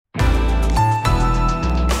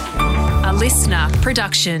listener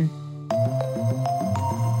production.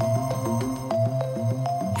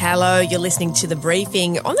 Hello, you're listening to The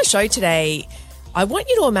Briefing. On the show today, I want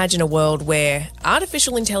you to imagine a world where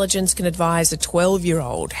artificial intelligence can advise a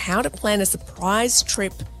 12-year-old how to plan a surprise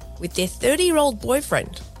trip with their 30-year-old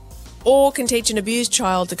boyfriend, or can teach an abused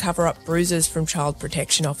child to cover up bruises from child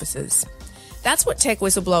protection officers. That's what tech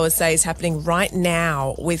whistleblowers say is happening right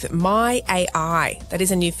now with My AI. That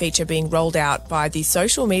is a new feature being rolled out by the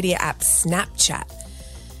social media app Snapchat.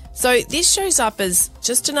 So this shows up as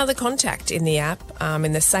just another contact in the app,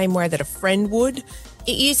 in the same way that a friend would.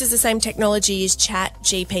 It uses the same technology as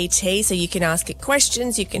ChatGPT, so you can ask it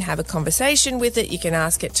questions, you can have a conversation with it, you can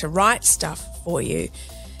ask it to write stuff for you.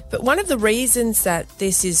 But one of the reasons that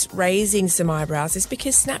this is raising some eyebrows is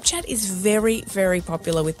because Snapchat is very, very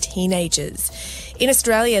popular with teenagers. In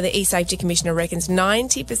Australia, the eSafety Commissioner reckons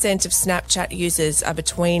 90% of Snapchat users are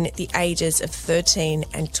between the ages of 13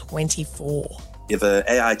 and 24. If an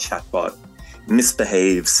AI chatbot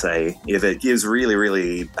misbehaves, say, if it gives really,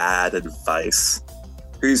 really bad advice,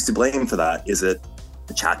 who's to blame for that? Is it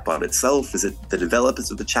the chatbot itself? Is it the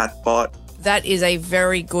developers of the chatbot? That is a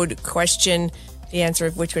very good question, the answer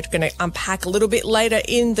of which we're going to unpack a little bit later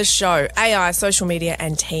in the show. AI, social media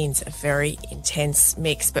and teens, a very intense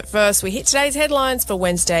mix. But first, we hit today's headlines for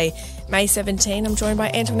Wednesday, May 17. I'm joined by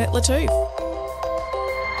Antoinette Lattouf.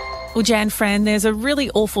 Well, Jan Fran, there's a really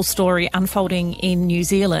awful story unfolding in New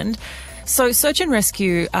Zealand. So Search and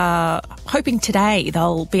Rescue are hoping today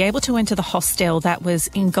they'll be able to enter the hostel that was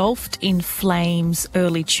engulfed in flames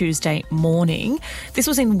early Tuesday morning. This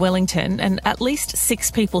was in Wellington, and at least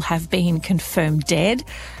 6 people have been confirmed dead.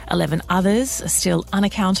 11 others are still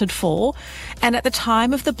unaccounted for. And at the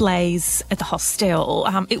time of the blaze at the hostel,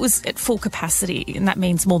 it was at full capacity, and that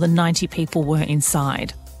means more than 90 people were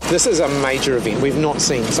inside. This is a major event. We've not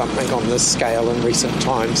seen something on this scale in recent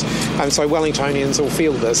times. So Wellingtonians will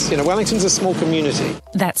feel this. Wellington's a small community.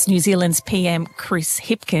 That's New Zealand's PM Chris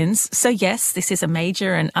Hipkins. So yes, this is a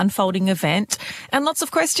major and unfolding event, and lots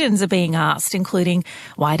of questions are being asked, including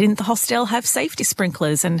why didn't the hostel have safety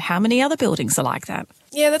sprinklers and how many other buildings are like that?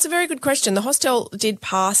 Yeah, that's a very good question. The hostel did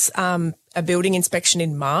pass a building inspection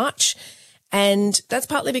in March. And that's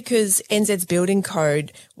partly because NZ's building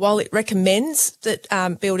code, while it recommends that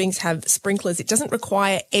buildings have sprinklers, it doesn't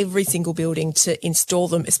require every single building to install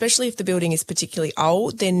them, especially if the building is particularly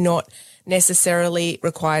old. They're not necessarily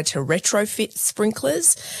required to retrofit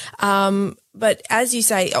sprinklers. But as you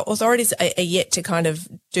say, authorities are yet to kind of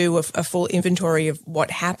do a full inventory of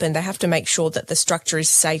what happened. They have to make sure that the structure is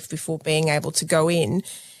safe before being able to go in.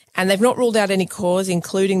 And they've not ruled out any cause,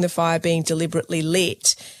 including the fire being deliberately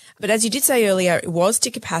lit. But as you did say earlier, it was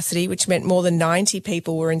to capacity, which meant more than 90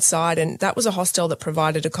 people were inside. And that was a hostel that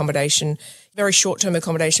provided accommodation, very short-term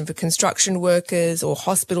accommodation for construction workers or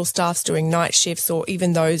hospital staffs doing night shifts, or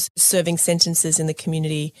even those serving sentences in the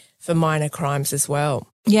community for minor crimes as well.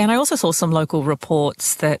 Yeah, and I also saw some local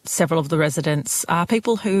reports that several of the residents are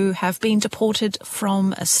people who have been deported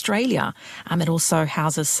from Australia. It also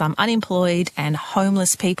houses some unemployed and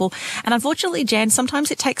homeless people. And unfortunately, Jan,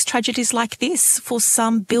 sometimes it takes tragedies like this for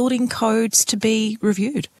some building codes to be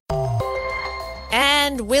reviewed.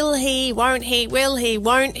 And will he, won't he, will he,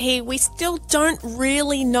 won't he? We still don't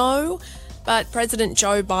really know. But President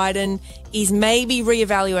Joe Biden is maybe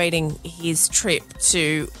reevaluating his trip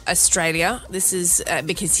to Australia. This is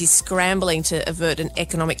because he's scrambling to avert an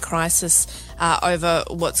economic crisis over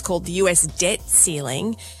what's called the US debt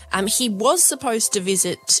ceiling. He was supposed to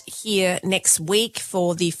visit here next week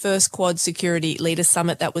for the first Quad Security Leaders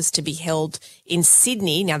Summit that was to be held in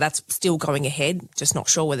Sydney. Now, that's still going ahead, just not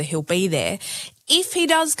sure whether he'll be there. If he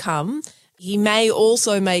does come, he may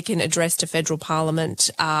also make an address to federal parliament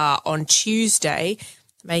on Tuesday,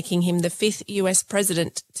 making him the 5th US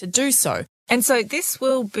president to do so. And so this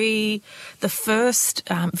will be the first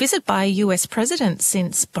visit by a US president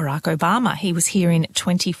since Barack Obama. He was here in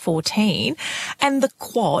 2014. And the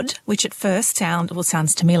Quad, which at first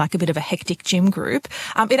sounds to me like a bit of a hectic gym group,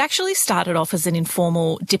 it actually started off as an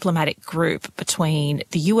informal diplomatic group between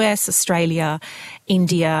the US, Australia,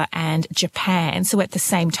 India and Japan. So at the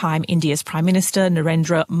same time, India's Prime Minister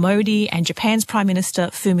Narendra Modi and Japan's Prime Minister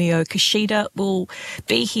Fumio Kishida will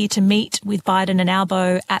be here to meet with Biden and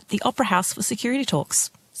Albo at the Opera House for security talks.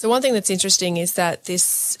 So one thing that's interesting is that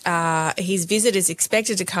this his visit is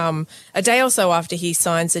expected to come a day or so after he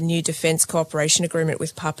signs a new defence cooperation agreement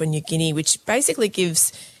with Papua New Guinea, which basically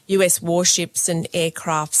gives US warships and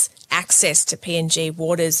aircrafts access to PNG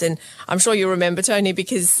waters. And I'm sure you remember, Tony,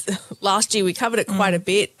 because last year we covered it quite a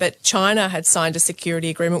bit, but China had signed a security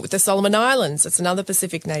agreement with the Solomon Islands. It's another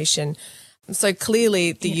Pacific nation. So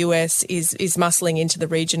clearly the US is muscling into the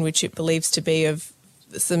region which it believes to be of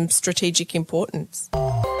some strategic importance.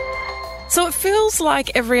 So it feels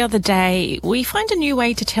like every other day we find a new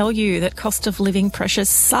way to tell you that cost of living pressures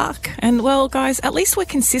suck. And, well, guys, at least we're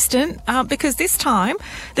consistent because this time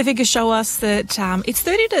the figures show us that it's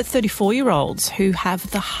 30 to 34-year-olds who have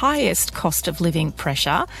the highest cost of living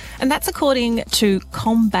pressure. And that's according to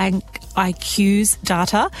CommBank IQ's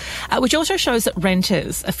data, which also shows that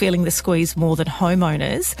renters are feeling the squeeze more than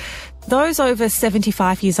homeowners. Those over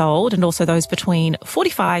 75 years old and also those between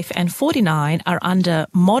 45 and 49 are under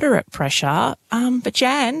moderate pressure. But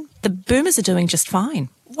Jan, the boomers are doing just fine.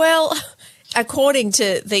 Well, according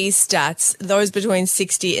to these stats, those between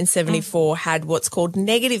 60 and 74 had what's called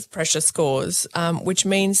negative pressure scores, which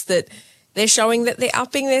means that they're showing that they're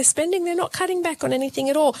upping their spending. They're not cutting back on anything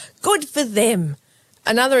at all. Good for them.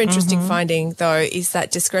 Another interesting finding, though, is that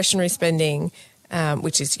discretionary spending,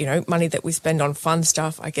 which is, money that we spend on fun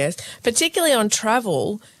stuff, I guess, particularly on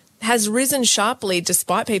travel, has risen sharply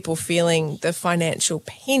despite people feeling the financial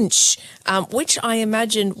pinch, which I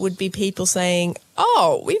imagine would be people saying,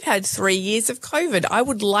 oh, we've had 3 years of COVID. I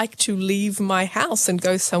would like to leave my house and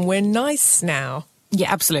go somewhere nice now.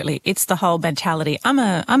 Yeah, absolutely. It's the whole mentality. I'm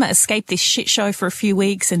a escape this shit show for a few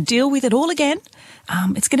weeks and deal with it all again.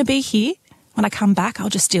 It's going to be here. When I come back, I'll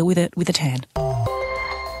just deal with it with a tan.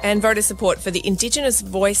 And voter support for the Indigenous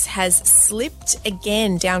voice has slipped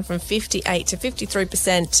again, down from 58 to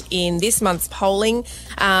 53% in this month's polling.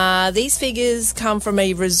 These figures come from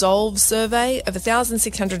a Resolve survey of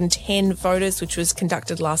 1,610 voters, which was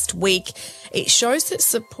conducted last week. It shows that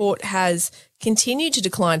support has continued to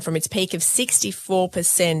decline from its peak of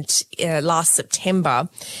 64% last September.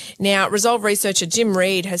 Now, Resolve researcher Jim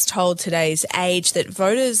Reid has told Today's Age that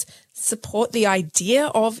voters support the idea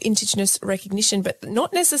of Indigenous recognition, but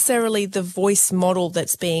not necessarily the voice model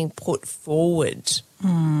that's being put forward.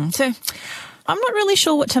 So I'm not really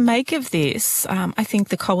sure what to make of this. I think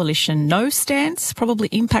the Coalition No stance probably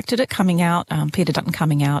impacted it, coming out, Peter Dutton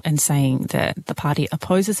coming out and saying that the party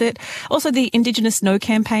opposes it. Also, the Indigenous No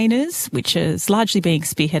campaigners, which is largely being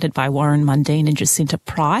spearheaded by Warren Mundine and Jacinta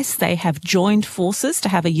Price, they have joined forces to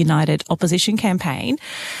have a united opposition campaign.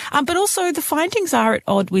 But also the findings are at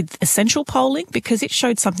odds with Essential polling because it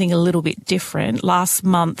showed something a little bit different. Last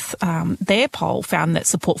month, their poll found that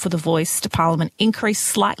support for the voice to Parliament increased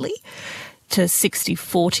slightly to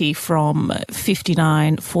 60-40 from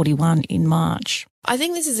 59-41 in March. I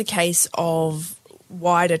think this is a case of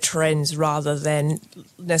wider trends rather than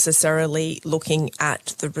necessarily looking at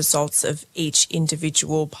the results of each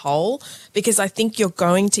individual poll, because I think you're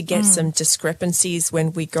going to get some discrepancies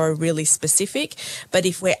when we go really specific. But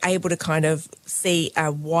if we're able to kind of see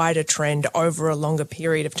a wider trend over a longer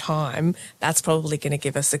period of time, that's probably going to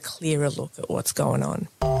give us a clearer look at what's going on.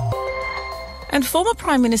 And former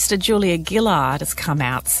Prime Minister Julia Gillard has come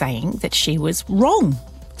out saying that she was wrong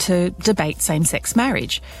to debate same-sex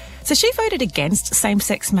marriage. So she voted against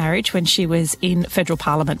same-sex marriage when she was in federal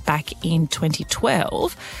parliament back in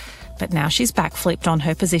 2012. But now she's backflipped on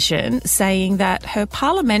her position, saying that her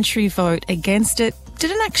parliamentary vote against it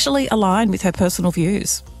didn't actually align with her personal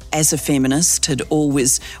views. As a feminist, had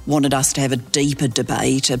always wanted us to have a deeper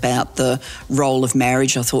debate about the role of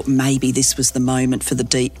marriage. I thought maybe this was the moment for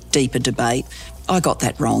the deeper debate. I got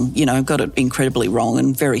that wrong, got it incredibly wrong,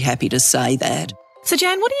 and very happy to say that. So,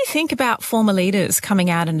 Jan, what do you think about former leaders coming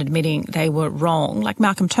out and admitting they were wrong? Like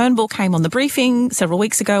Malcolm Turnbull came on the briefing several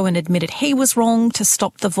weeks ago and admitted he was wrong to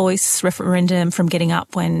stop the Voice referendum from getting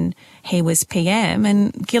up when he was PM,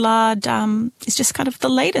 and Gillard is just kind of the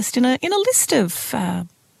latest in a list of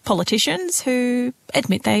politicians who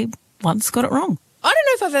admit they once got it wrong. I don't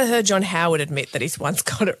know if I've ever heard John Howard admit that he's once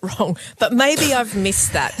got it wrong, but maybe I've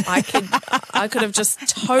missed that. I could have just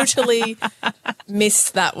totally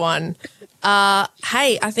missed that one.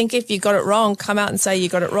 Hey, I think if you got it wrong, come out and say you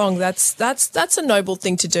got it wrong. That's a noble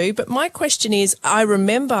thing to do. But my question is, I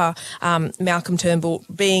remember Malcolm Turnbull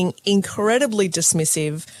being incredibly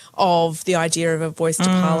dismissive of the idea of a voice to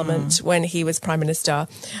Parliament when he was Prime Minister.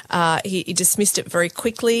 He dismissed it very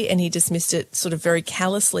quickly and he dismissed it sort of very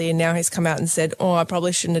callously, and now he's come out and said, oh, I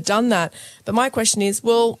probably shouldn't have done that. But my question is,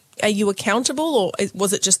 well, are you accountable, or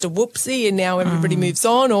was it just a whoopsie and now everybody moves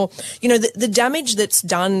on? Or, the damage that's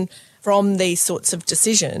done from these sorts of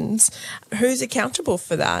decisions, who's accountable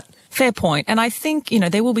for that? Fair point. And I think,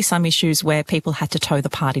 there will be some issues where people had to toe the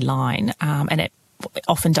party line, and it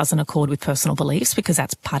often doesn't accord with personal beliefs because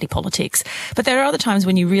that's party politics. But there are other times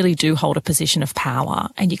when you really do hold a position of power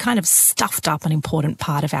and you kind of stuffed up an important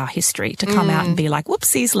part of our history to come out and be like,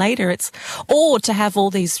 whoopsies later. Or to have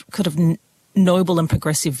all these kind of noble and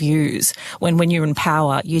progressive views when you're in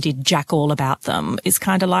power, you did jack all about them. It's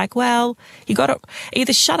kind of like, well, you got to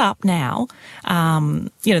either shut up now,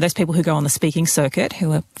 those people who go on the speaking circuit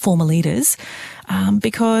who are former leaders,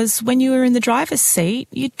 because when you were in the driver's seat,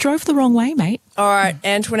 you drove the wrong way, mate. All right,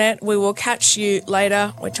 Antoinette, we will catch you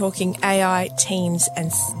later. We're talking AI, teens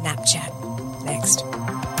and Snapchat next.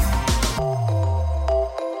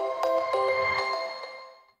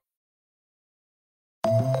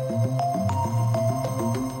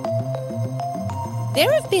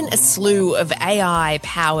 There have been a slew of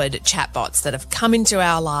AI-powered chatbots that have come into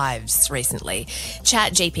our lives recently.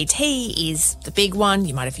 ChatGPT is the big one.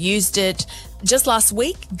 You might have used it. Just last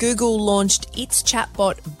week, Google launched its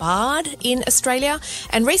chatbot Bard in Australia,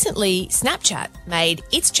 and recently Snapchat made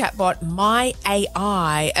its chatbot My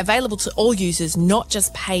AI available to all users, not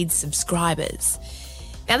just paid subscribers.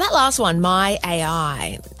 Now that last one, My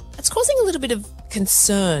AI, it's causing a little bit of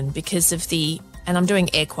concern because of the, and I'm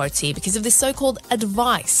doing air quotes here, because of the so-called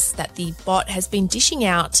advice that the bot has been dishing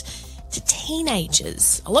out to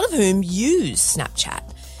teenagers, a lot of whom use Snapchat.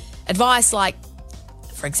 Advice like,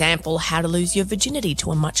 for example, how to lose your virginity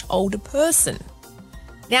to a much older person.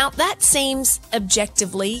 Now, that seems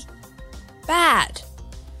objectively bad.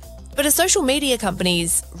 But as social media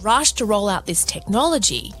companies rush to roll out this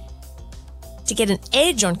technology to get an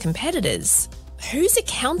edge on competitors, who's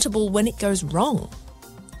accountable when it goes wrong?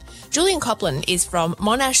 Julian Copland is from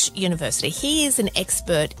Monash University. He is an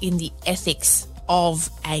expert in the ethics of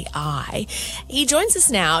AI. He joins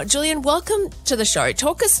us now. Julian, welcome to the show.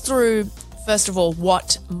 Talk us through, first of all,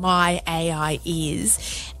 what My AI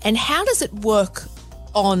is and how does it work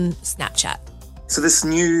on Snapchat? So this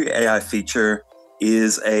new AI feature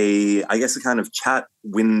is a kind of chat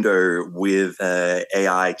window with an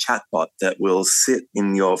AI chatbot that will sit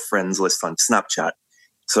in your friends list on Snapchat.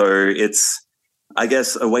 So it's,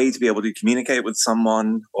 a way to be able to communicate with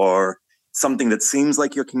someone, or something that seems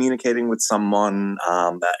like you're communicating with someone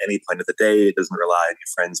at any point of the day. It doesn't rely on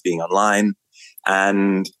your friends being online.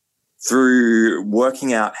 And through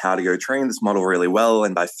working out how to go train this model really well,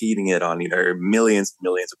 and by feeding it on, millions and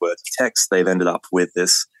millions of words of text, they've ended up with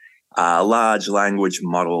this large language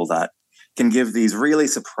model that can give these really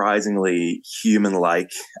surprisingly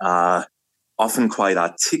human-like, often quite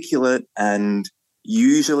articulate and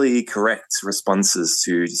usually correct responses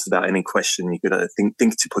to just about any question you could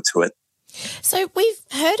think to put to it. So we've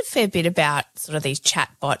heard a fair bit about sort of these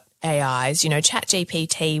chatbot AIs.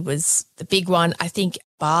 ChatGPT was the big one. I think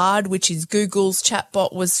Bard, which is Google's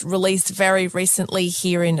chatbot, was released very recently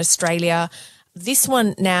here in Australia. This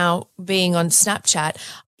one now being on Snapchat.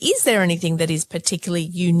 Is there anything that is particularly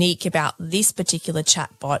unique about this particular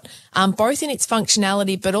chatbot, both in its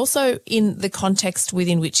functionality but also in the context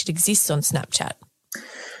within which it exists on Snapchat?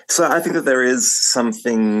 So I think that there is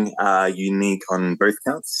something unique on both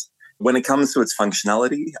counts. When it comes to its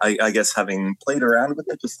functionality, I guess having played around with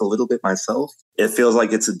it just a little bit myself, it feels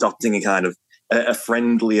like it's adopting a kind of a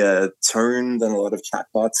friendlier tone than a lot of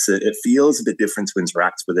chatbots. It feels a bit different to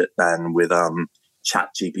interact with it than with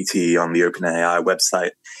ChatGPT on the OpenAI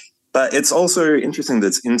website. But it's also interesting that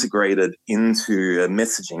it's integrated into a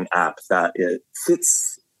messaging app, that it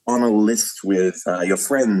sits on a list with your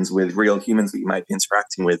friends, with real humans that you might be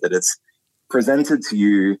interacting with, that it's presented to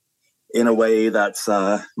you in a way that's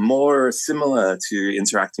more similar to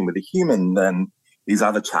interacting with a human than these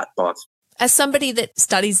other chatbots. As somebody that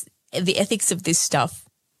studies the ethics of this stuff,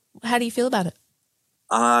 how do you feel about it?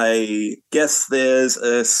 I guess there's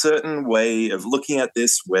a certain way of looking at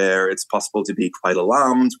this where it's possible to be quite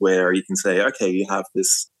alarmed, where you can say, okay, you have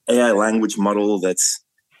this AI language model that's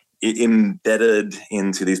embedded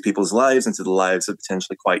into these people's lives, into the lives of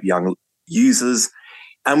potentially quite young users,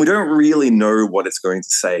 and we don't really know what it's going to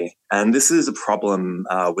say. And this is a problem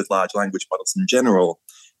with large language models in general.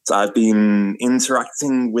 So I've been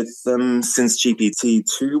interacting with them since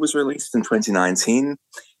GPT-2 was released in 2019.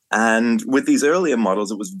 And with these earlier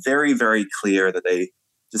models, it was very, very clear that they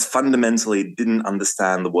just fundamentally didn't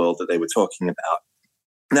understand the world that they were talking about.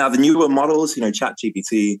 Now, the newer models,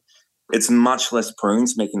 ChatGPT, it's much less prone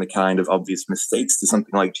to making the kind of obvious mistakes to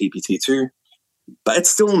something like GPT-2, but it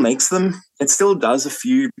still makes them. It still does a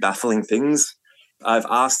few baffling things. I've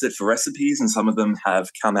asked it for recipes, and some of them have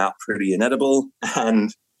come out pretty inedible.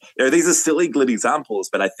 And these are silly, glib examples,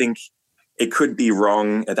 but I think it could be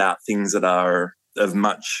wrong about things that are of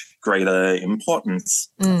much greater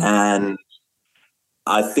importance. And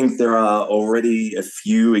I think there are already a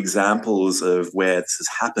few examples of where this has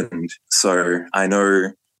happened. So I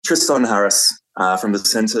know Tristan Harris from the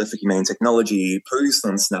Centre for Humane Technology posed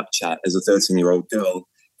on Snapchat as a 13-year-old girl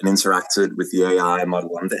and interacted with the AI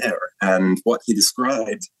model on there. And what he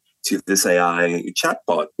described to this AI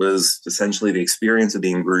chatbot was essentially the experience of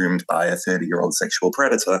being groomed by a 30-year-old sexual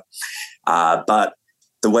predator. But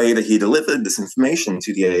the way that he delivered this information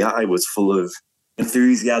to the AI was full of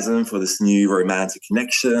enthusiasm for this new romantic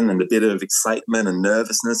connection and a bit of excitement and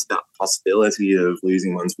nervousness about the possibility of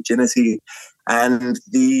losing one's virginity. And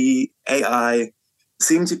the AI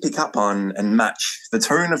seemed to pick up on and match the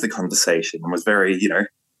tone of the conversation and was very,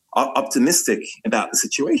 optimistic about the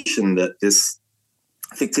situation that this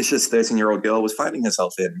fictitious 13-year-old girl was finding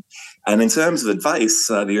herself in. And in terms of advice,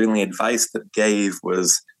 the only advice that it gave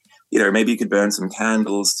was, maybe you could burn some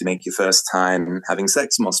candles to make your first time having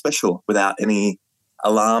sex more special without any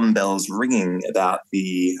alarm bells ringing about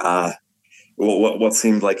the what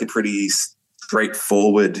seemed like a pretty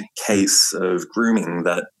straightforward case of grooming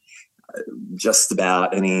that just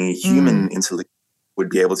about any human intellect would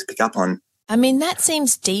be able to pick up on. I mean, that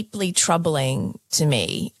seems deeply troubling to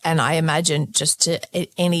me, and I imagine just to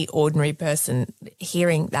any ordinary person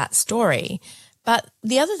hearing that story. But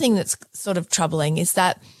the other thing that's sort of troubling is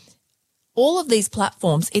that all of these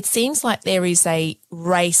platforms, it seems like there is a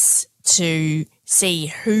race to see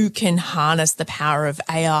who can harness the power of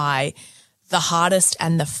AI the hardest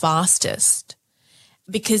and the fastest,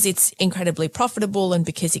 because it's incredibly profitable and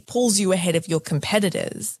because it pulls you ahead of your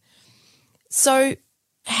competitors. So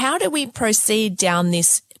how do we proceed down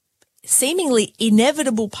this seemingly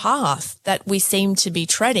inevitable path that we seem to be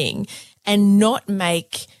treading and not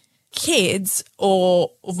make kids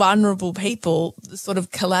or vulnerable people sort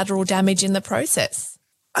of collateral damage in the process?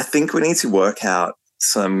 I think we need to work out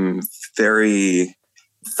some very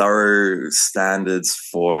thorough standards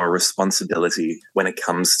for responsibility when it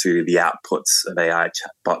comes to the outputs of AI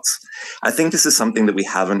chatbots. I think this is something that we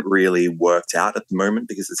haven't really worked out at the moment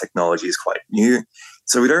because the technology is quite new.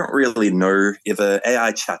 So we don't really know if an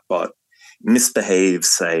AI chatbot misbehaves,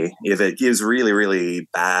 say, if it gives really, really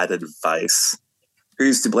bad advice.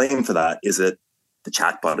 Who's to blame for that? Is it the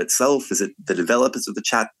chatbot itself? Is it the developers of the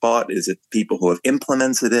chatbot? Is it people who have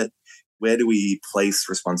implemented it? Where do we place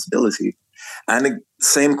responsibility? And the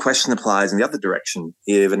same question applies in the other direction.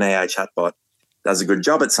 If an AI chatbot does a good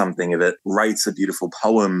job at something, if it writes a beautiful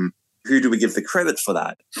poem, who do we give the credit for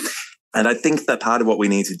that? And I think that part of what we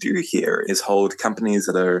need to do here is hold companies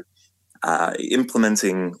that are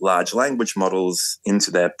implementing large language models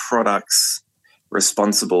into their products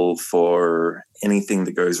responsible for anything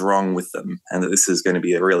that goes wrong with them. And that this is going to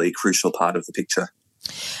be a really crucial part of the picture.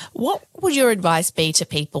 What would your advice be to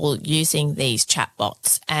people using these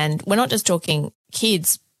chatbots? And we're not just talking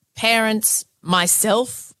kids, parents,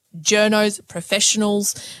 myself, journos,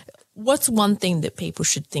 professionals. What's one thing that people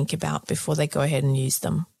should think about before they go ahead and use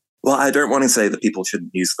them? Well, I don't want to say that people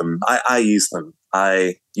shouldn't use them. I use them.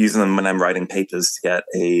 I use them when I'm writing papers to get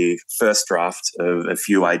a first draft of a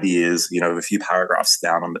few ideas, a few paragraphs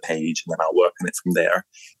down on the page, and then I'll work on it from there.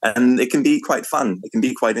 And it can be quite fun. It can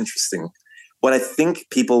be quite interesting. What I think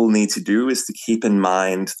people need to do is to keep in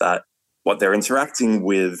mind that what they're interacting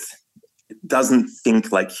with doesn't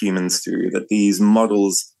think like humans do, that these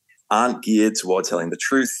models aren't geared toward telling the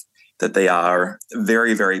truth, that they are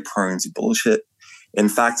very, very prone to bullshit. In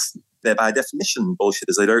fact, they're by definition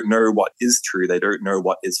bullshitters. They don't know what is true. They don't know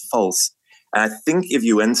what is false. And I think if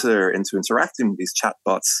you enter into interacting with these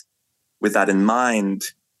chatbots with that in mind,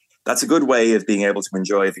 that's a good way of being able to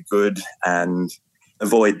enjoy the good and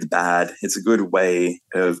avoid the bad. It's a good way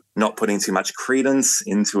of not putting too much credence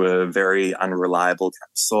into a very unreliable kind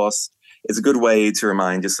of source. It's a good way to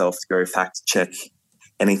remind yourself to go fact check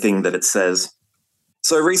anything that it says.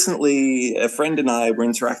 So recently, a friend and I were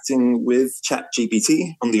interacting with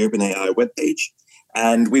ChatGPT on the OpenAI webpage,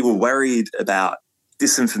 and we were worried about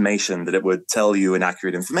disinformation, that it would tell you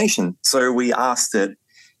inaccurate information. So we asked it,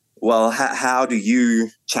 well, how do you,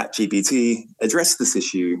 ChatGPT, address this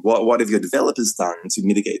issue? What have your developers done to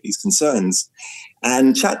mitigate these concerns?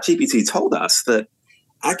 And ChatGPT told us that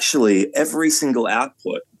actually every single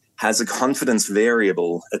output has a confidence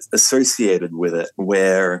variable associated with it,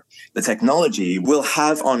 where the technology will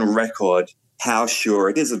have on record how sure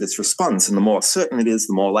it is of its response. And the more certain it is,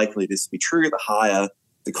 the more likely it is to be true. The higher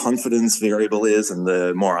the confidence variable is, and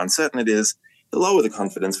the more uncertain it is, the lower the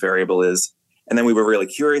confidence variable is. And then we were really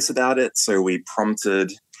curious about it, so we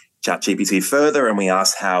prompted ChatGPT further, and we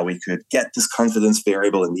asked how we could get this confidence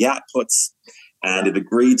variable in the outputs. And it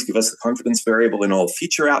agreed to give us the confidence variable in all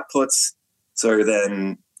future outputs. So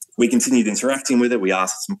then we continued interacting with it. We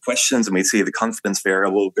asked some questions, and we see the confidence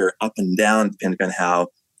variable go up and down depending on how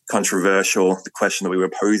controversial the question that we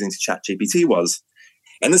were posing to ChatGPT was.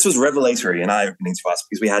 And this was revelatory and eye-opening to us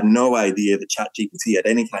because we had no idea that ChatGPT had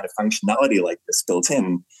any kind of functionality like this built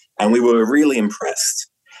in. And we were really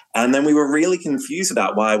impressed. And then we were really confused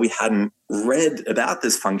about why we hadn't read about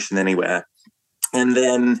this function anywhere. And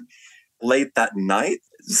then late that night,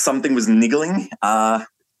 something was niggling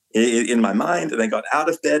in my mind, and I got out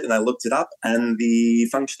of bed and I looked it up, and the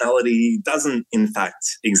functionality doesn't in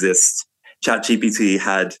fact exist. ChatGPT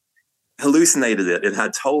had hallucinated it. It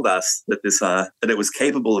had told us that that it was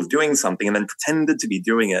capable of doing something, and then pretended to be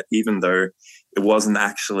doing it, even though it wasn't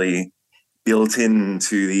actually built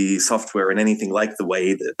into the software in anything like the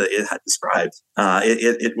way that it had described.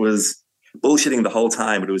 It was bullshitting the whole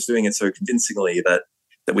time, but it was doing it so convincingly that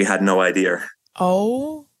we had no idea.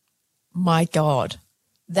 Oh my God.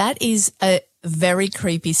 That is a very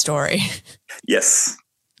creepy story. Yes.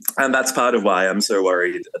 And that's part of why I'm so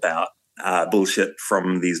worried about bullshit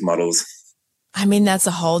from these models. I mean, that's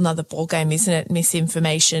a whole nother ballgame, isn't it?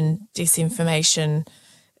 Misinformation, disinformation.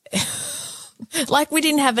 Like we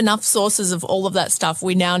didn't have enough sources of all of that stuff.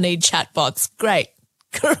 We now need chatbots. Great.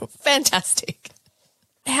 Fantastic.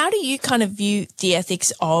 How do you kind of view the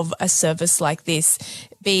ethics of a service like this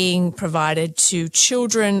being provided to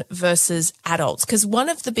children versus adults? Because one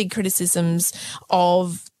of the big criticisms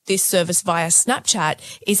of this service via Snapchat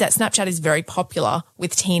is that Snapchat is very popular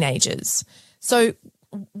with teenagers. So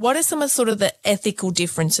what are some of sort of the ethical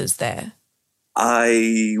differences there?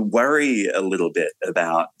 I worry a little bit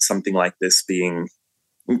about something like this being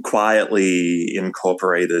quietly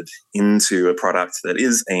incorporated into a product that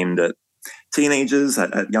is aimed at teenagers,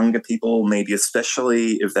 at younger people, maybe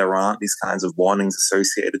especially if there aren't these kinds of warnings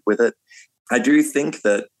associated with it. I do think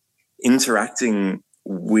that interacting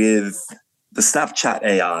with the Snapchat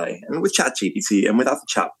AI and with ChatGPT and with other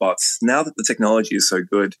chatbots, now that the technology is so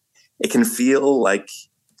good, it can feel like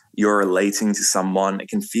you're relating to someone. It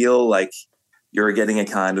can feel like you're getting a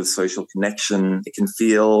kind of social connection. It can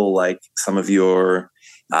feel like some of your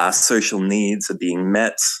social needs are being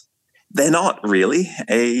met. They're not really.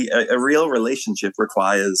 A real relationship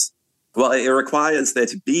requires there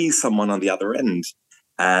to be someone on the other end.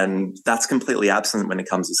 And that's completely absent when it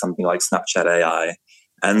comes to something like Snapchat AI.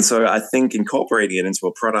 And so I think incorporating it into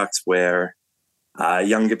a product where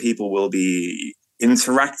younger people will be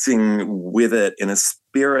interacting with it in a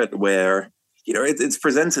spirit where, it's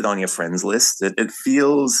presented on your friends list. It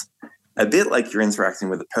feels a bit like you're interacting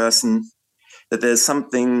with a person, that there's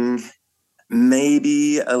something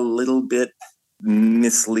maybe a little bit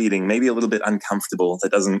misleading, maybe a little bit uncomfortable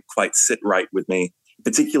that doesn't quite sit right with me,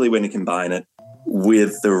 particularly when you combine it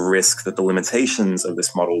with the risk that the limitations of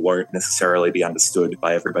this model won't necessarily be understood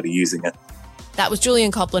by everybody using it. That was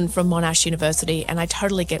Julian Copland from Monash University, and I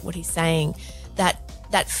totally get what he's saying,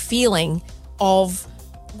 that feeling of,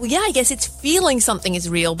 well, yeah, I guess it's feeling something is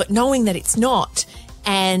real, but knowing that it's not,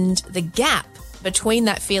 and the gap between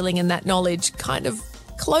that feeling and that knowledge kind of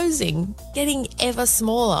closing, getting ever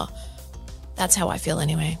smaller. That's how I feel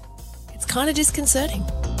anyway. It's kind of disconcerting.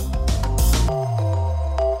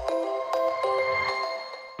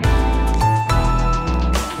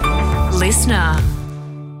 Listener.